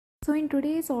So in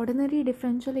today's ordinary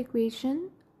differential equation,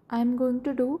 I am going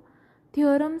to do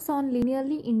theorems on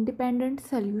linearly independent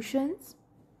solutions.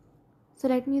 So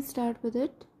let me start with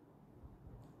it.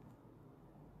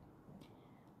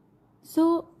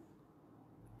 So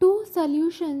two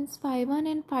solutions phi 1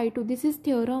 and phi 2. This is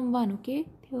theorem 1, okay?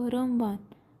 Theorem 1.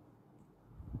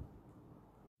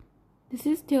 This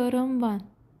is theorem 1.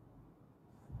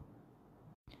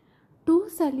 Two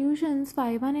solutions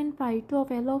phi 1 and phi 2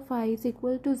 of L of I is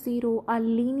equal to 0 are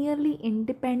linearly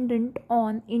independent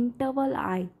on interval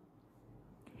I.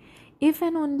 If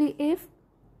and only if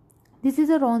this is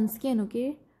a Wronskian,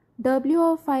 okay? W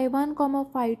of phi 1 comma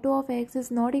phi 2 of x is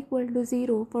not equal to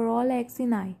 0 for all x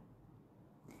in I.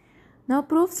 Now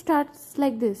proof starts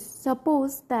like this.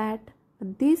 Suppose that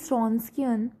this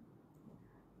Wronskian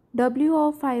W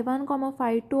of phi 1 comma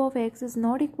phi 2 of x is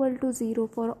not equal to 0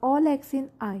 for all x in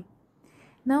I.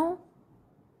 Now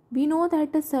we know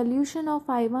that the solution of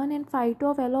phi 1 and phi 2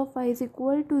 of L of I is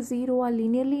equal to 0 are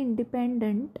linearly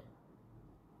independent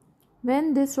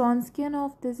when this Wronskian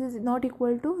of this is not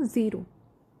equal to 0.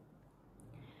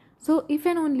 So if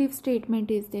and only if statement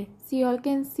is there. See, you all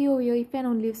can see over here if and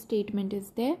only if statement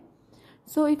is there.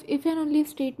 So if and only if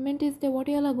statement is there, what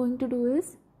you all are going to do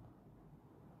is,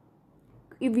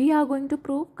 if we are going to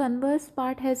prove converse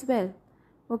part as well.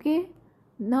 Okay.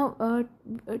 Now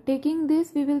taking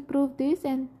this, we will prove this,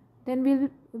 and then we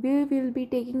will be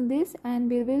taking this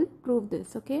and we will prove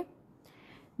this. Okay.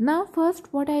 Now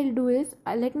first what I'll do is,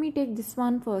 let me take this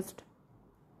one first.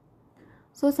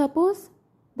 So suppose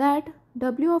that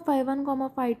W of phi 1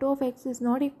 comma phi 2 of x is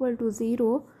not equal to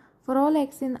 0 for all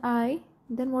x in I,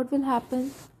 then what will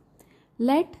happen?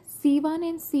 Let C1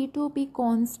 and C2 be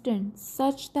constant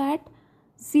such that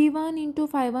C1 into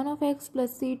phi 1 of x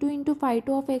plus C2 into phi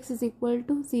 2 of x is equal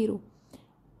to 0.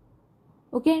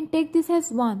 Okay, and take this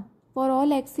as 1 for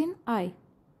all x in I.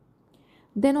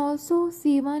 Then also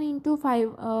C1 into phi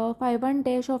 1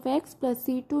 dash of x plus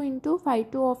C2 into phi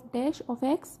 2 of dash of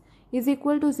x is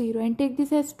equal to 0, and take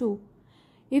this as 2.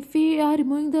 If we are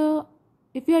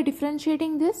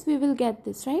differentiating this, we will get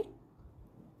this, right?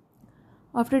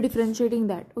 After differentiating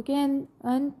that, okay,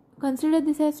 and consider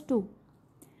this as 2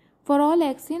 for all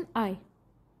x in I.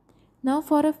 Now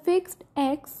for a fixed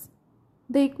x,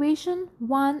 the equation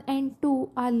 1 and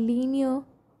 2 are linear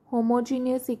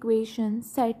homogeneous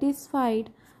equations satisfied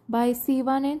by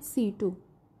C1 and C2.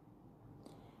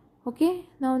 Okay,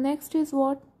 now next is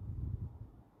what?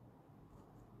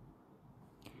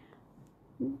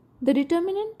 The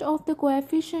determinant of the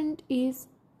coefficient is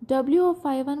W of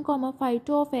phi 1 comma phi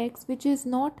 2 of x, which is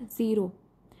not 0.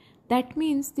 That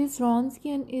means this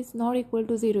Wronskian is not equal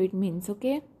to 0, it means,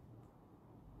 okay?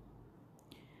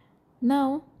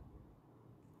 Now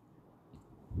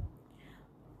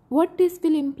what this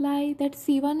will imply, that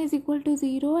C1 is equal to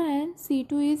 0 and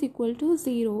C2 is equal to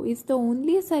 0 is the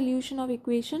only solution of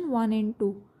equation 1 and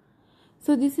 2.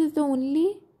 So this is the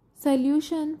only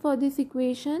solution for this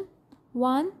equation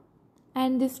 1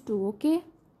 and this 2, okay?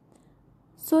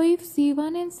 So if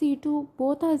C1 and C2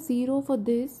 both are 0 for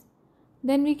this,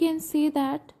 then we can say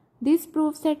that this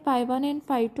proves that phi 1 and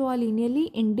phi 2 are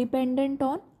linearly independent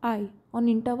on I, on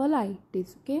interval I, it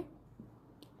is, okay?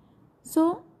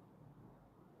 So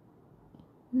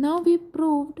now we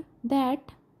proved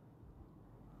that,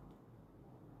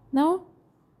 now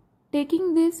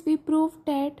taking this, we proved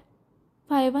that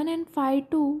phi 1 and phi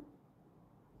 2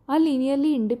 are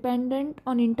linearly independent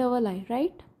on interval I,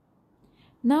 right?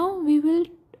 Now we will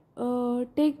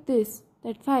take this,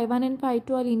 that phi 1 and phi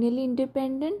 2 are linearly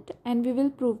independent, and we will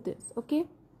prove this, okay?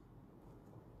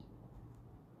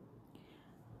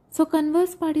 So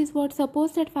converse part is what?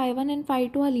 Suppose that phi 1 and phi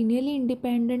 2 are linearly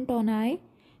independent on I.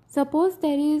 Suppose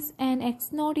there is an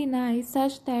x naught in I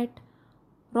such that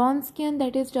Wronskian,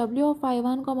 that is W of phi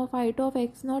 1 comma phi 2 of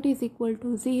x naught is equal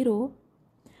to 0.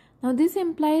 Now this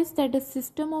implies that the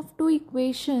system of two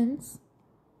equations,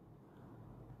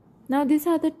 now these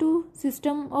are the two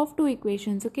system of two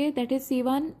equations, okay, that is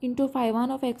C1 into phi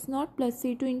 1 of x naught plus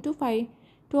C2 into phi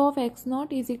 2 of x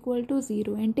naught is equal to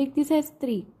 0, and take this as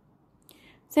 3.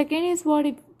 Second is what?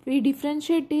 If we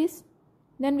differentiate this,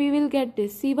 then we will get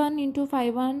this C1 into phi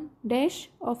 1 dash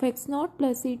of x naught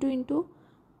plus C2 into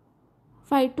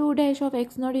phi 2 dash of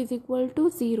x naught is equal to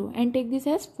 0, and take this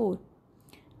as 4.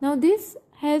 Now this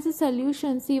has a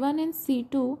solution C1 and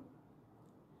C2,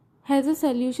 has a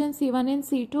solution C1 and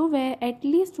C2 where at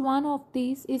least one of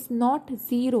these is not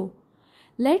 0.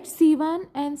 Let C1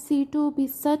 and C2 be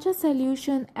such a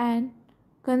solution and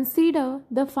consider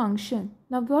the function.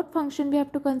 Now what function we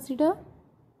have to consider?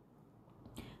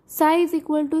 Psi is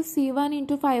equal to C1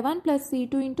 into phi 1 plus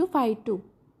C2 into phi 2.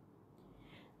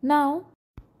 Now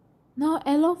Now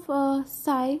L of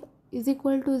psi is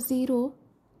equal to 0.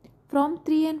 From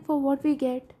 3 and 4 what we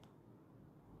get?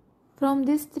 From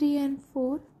this 3 and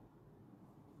 4,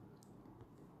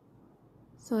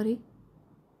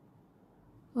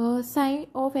 psi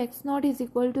of x naught is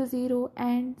equal to 0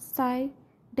 and psi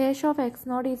dash of x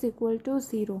naught is equal to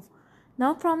 0.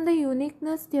 Now from the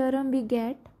uniqueness theorem we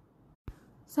get,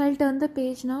 so I'll turn the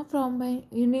page now. From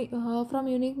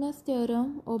uniqueness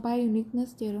theorem or by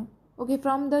uniqueness theorem. Okay,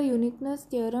 from the uniqueness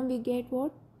theorem we get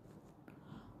what?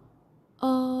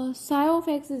 Psi of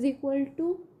x is equal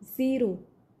to 0.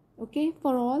 Okay,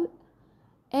 for all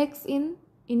x in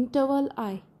interval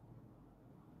I.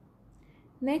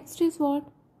 Next is what?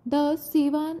 Thus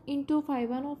c1 into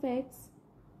phi1 of x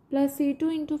plus c2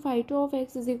 into phi2 of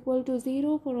x is equal to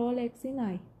 0 for all x in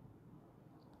I.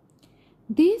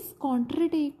 This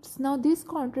contradicts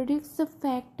the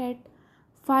fact that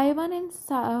phi1 and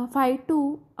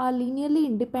phi2 are linearly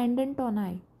independent on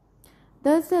I.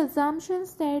 Thus the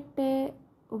assumptions that there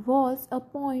was a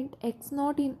point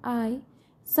x0 in I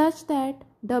such that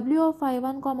w of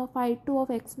phi1, phi2 of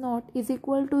x0 is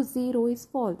equal to 0 is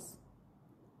false.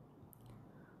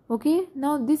 Okay,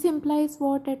 now this implies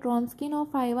what? That Wronskian of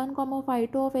phi1,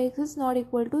 phi2 of x is not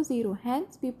equal to 0.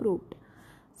 Hence we proved.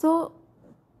 So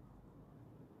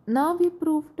now we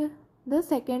proved the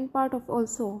second part of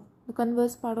also, the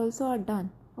converse part also are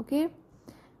done. Okay,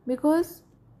 because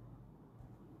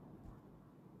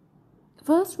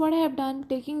first what I have done,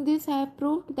 taking this I have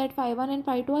proved that phi1 and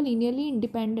phi2 are linearly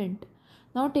independent.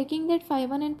 Now taking that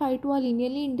phi1 and phi2 are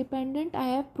linearly independent, I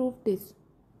have proved this.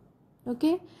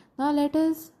 Okay, now let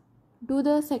us do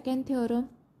the second theorem.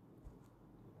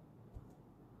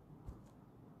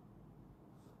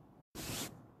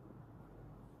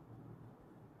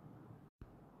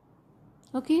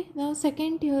 Okay, now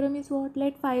second theorem is what?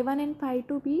 Let phi1 and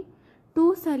phi2 be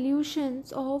two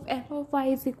solutions of f of y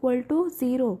is equal to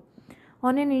 0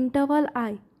 on an interval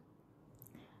I,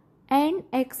 and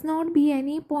x0 be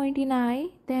any point in I,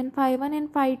 then phi1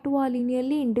 and phi2 are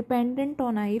linearly independent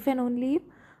on I if and only if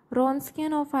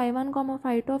Wronskian of phi1,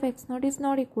 phi2 of x0 is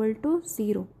not equal to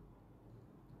 0.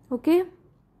 Okay,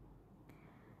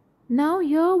 now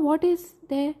here what is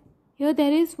there? Here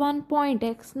there is one point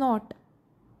x0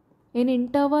 in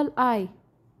interval I.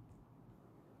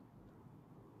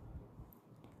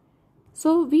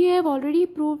 So we have already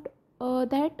proved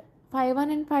that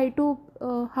phi1 and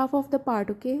phi2 half of the part.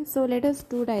 Okay, so let us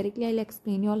do directly. I'll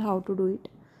explain you all how to do it.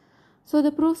 So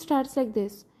the proof starts like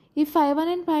this. If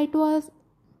phi1 and phi2 are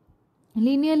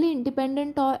linearly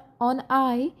independent on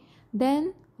I,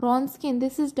 then Wronskian,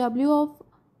 this is w of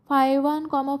phi1,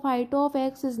 phi2 of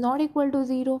x is not equal to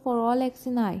 0 for all x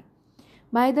in I.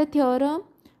 By the theorem,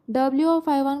 w of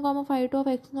phi1, phi2 of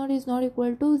x0 is not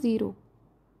equal to 0.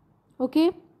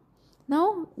 Okay.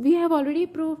 Now we have already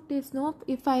proved this. No,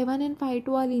 if phi1 and phi2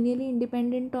 are linearly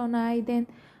independent on I, then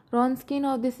Wronskian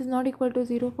of this is not equal to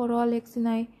 0 for all x in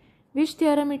I. Which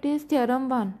theorem it is? Theorem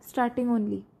 1, starting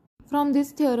only. From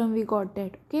this theorem we got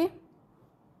that. Okay.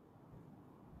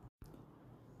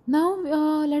 Now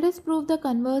let us prove the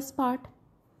converse part.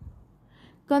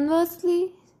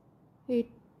 Conversely,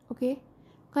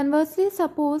 Conversely,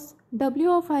 suppose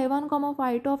w of phi1,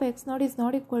 phi2 of x0 is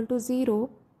not equal to 0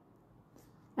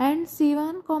 and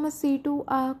c1, c2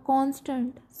 are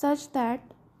constant such that,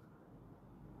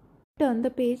 turn the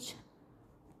page.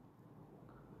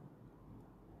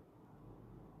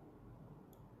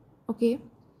 Okay,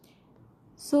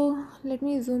 so let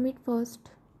me zoom it first.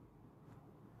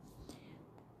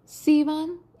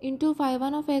 c1 into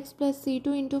phi1 of x plus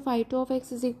c2 into phi2 of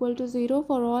x is equal to 0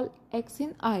 for all x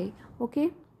in I.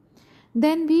 Okay,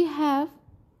 then we have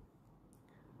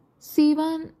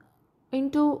c1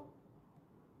 into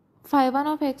phi1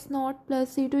 of x0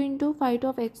 plus c2 into phi2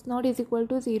 of x0 is equal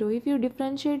to 0. If you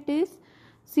differentiate this,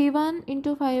 c1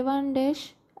 into phi1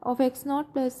 dash of x0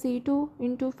 plus c2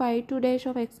 into phi2 dash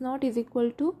of x0 is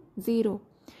equal to 0.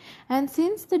 And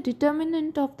since the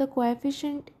determinant of the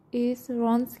coefficient is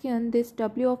Wronskian, this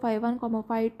w of phi1,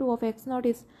 phi2 of x0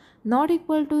 is not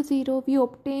equal to 0, we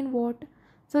obtain what?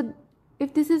 So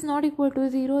if this is not equal to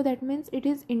 0, that means it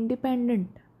is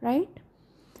independent, right?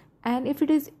 And if it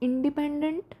is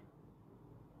independent,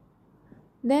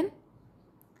 then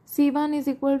c1 is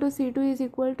equal to c2 is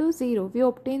equal to 0. We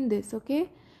obtain this. Okay,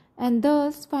 and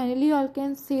thus finally you all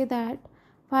can say that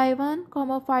phi1,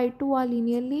 phi2 are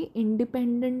linearly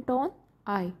independent on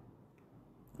I,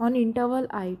 on interval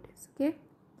I it is. Okay,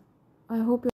 I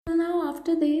hope you. So now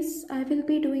after this I will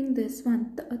be doing this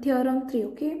one, theorem 3.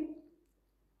 Okay,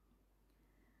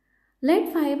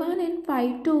 let phi1 and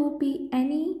phi2 be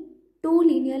any two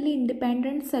linearly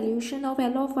independent solution of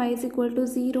L of y is equal to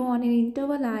 0 on an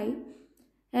interval I,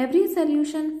 every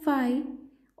solution phi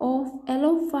of L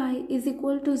of y is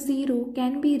equal to 0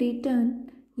 can be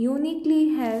written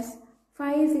uniquely as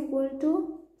phi is equal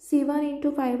to C1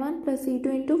 into phi 1 plus C2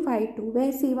 into phi 2,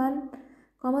 where C1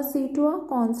 comma C2 are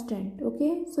constant.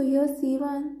 Okay, so here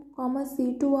C1 comma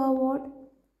C2 are what?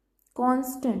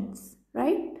 Constants,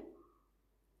 right?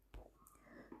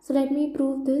 So let me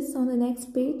prove this on the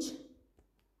next page.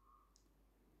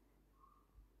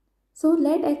 So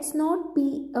let x naught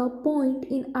be a point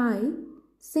in I.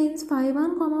 Since phi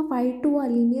 1 comma phi 2 are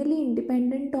linearly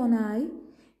independent on I,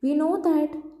 we know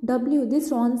that W,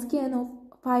 this Wronskian of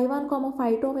phi 1 comma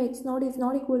phi 2 of x naught is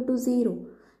not equal to 0,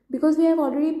 because we have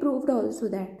already proved also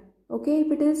that. Okay,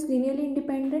 if it is linearly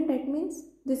independent, that means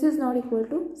this is not equal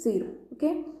to 0.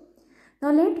 Okay.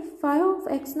 Now let phi of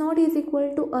x naught is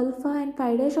equal to alpha and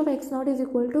phi dash of x naught is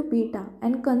equal to beta,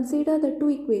 and consider the two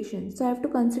equations. So I have to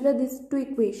consider these two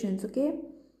equations, okay?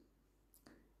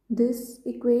 This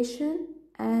equation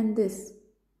and this.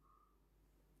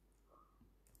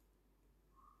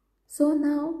 So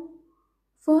now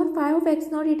for phi of x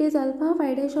naught it is alpha,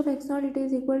 phi dash of x naught it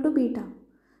is equal to beta.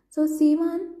 So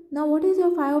C1, now what is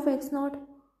your phi of x naught?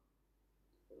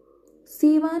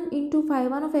 C1 into phi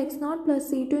 1 of x naught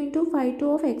plus C2 into phi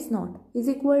 2 of x naught is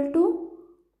equal to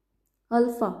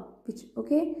alpha, which,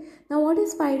 okay. Now what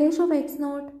is phi dash of x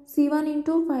naught? C1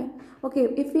 into phi. Okay,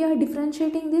 if we are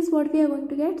differentiating this, what we are going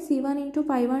to get? C1 into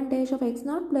phi 1 dash of x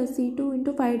naught plus C2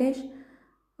 into phi dash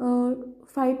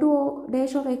phi 2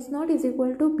 dash of x naught is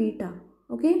equal to beta.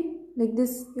 Okay, like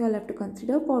this you all have to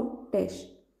consider for dash.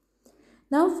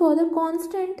 Now for the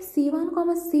constant C1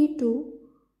 comma C2,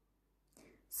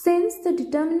 since the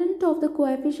determinant of the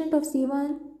coefficient of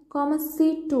C1 comma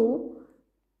C2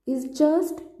 is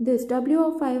just this, W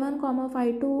of phi 1 comma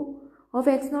phi 2 of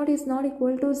x naught is not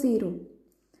equal to 0.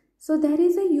 So there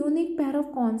is a unique pair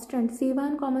of constants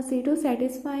C1 comma C2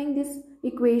 satisfying these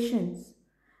equations.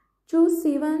 Choose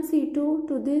C1 C2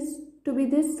 to be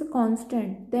this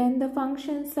constant. Then the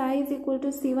function psi is equal to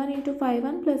C1 into phi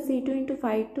 1 plus C2 into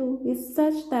phi 2 is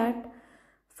such that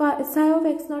psi of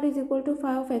x naught is equal to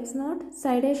phi of x naught,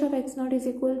 psi dash of x naught is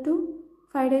equal to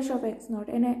phi dash of x naught,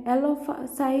 and L of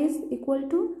psi is equal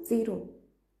to 0.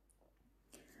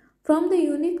 From the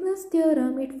uniqueness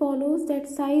theorem, it follows that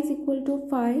psi is equal to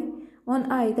phi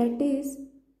on I, that is,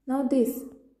 now this,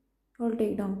 I'll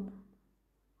take down.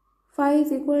 Phi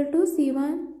is equal to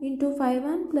C1 into phi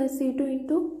 1 plus C2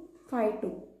 into phi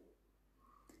 2.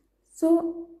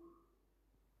 So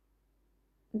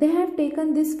they have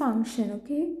taken this function,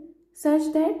 okay,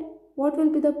 such that what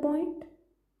will be the point?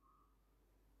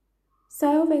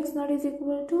 Psi of x naught is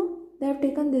equal to, they have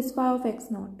taken this phi of x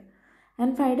naught,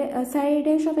 and psi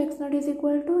dash of x naught is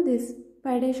equal to this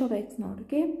phi dash of x naught,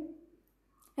 okay.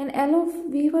 And L of,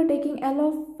 we were taking L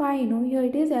of phi, no, here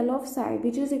it is L of psi,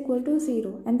 which is equal to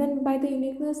 0, and then by the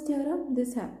uniqueness theorem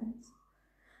this happens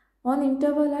on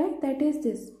interval I, that is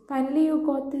this. Finally you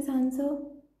got this answer.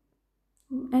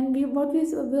 And what we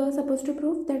were supposed to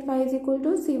prove, that phi is equal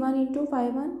to C1 into phi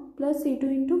 1 plus C2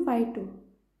 into phi 2.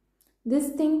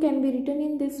 This thing can be written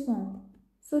in this form.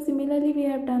 So similarly we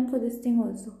have done for this thing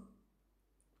also.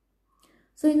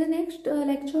 So in the next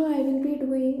lecture I will be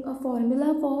doing a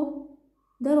formula for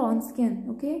the Wronskian,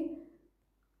 okay?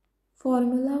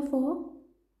 Formula for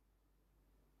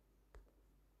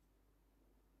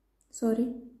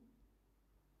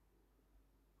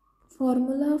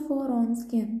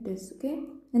Wronskian test, okay,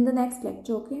 in the next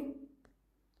lecture, okay.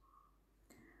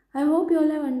 I hope you all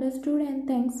have understood, and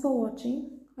thanks for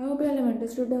watching. I hope you all have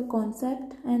understood the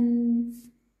concept, and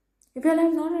if you all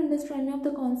have not understood any of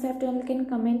the concept, you all can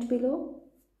comment below.